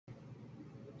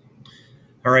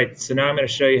All right, so now I'm going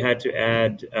to show you how to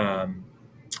add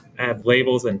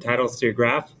labels and titles to your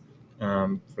graph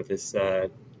for this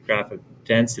graph of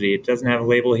density. It doesn't have a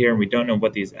label here, and we don't know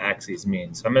what these axes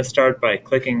mean. So I'm going to start by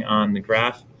clicking on the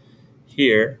graph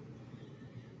here.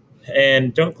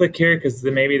 And don't click here because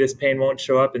maybe this pane won't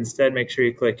show up. Instead, make sure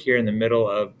you click here in the middle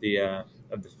of the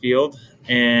field.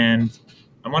 And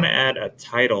I want to add a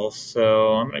title.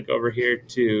 So I'm going to go over here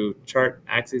to Chart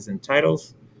Axes and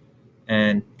Titles.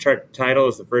 And chart title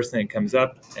is the first thing that comes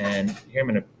up. And here I'm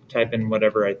going to type in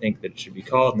whatever I think that it should be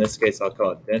called. In this case, I'll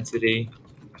call it density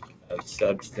of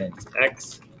substance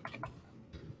X.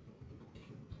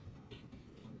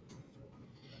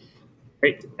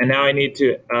 Great. And now I need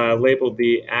to label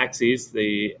the axes,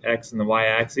 the X and the Y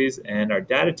axes. And our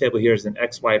data table here is in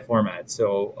XY format.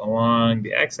 So along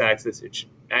the X axis, it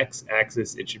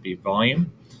should be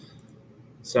volume.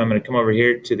 So I'm going to come over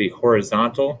here to the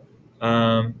horizontal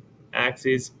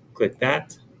axes, click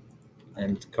that,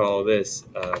 and call this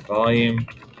volume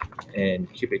in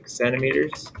cubic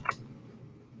centimeters.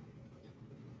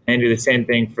 And do the same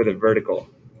thing for the vertical.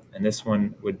 And this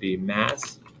one would be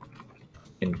mass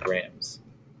in grams.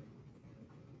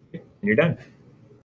 And you're done.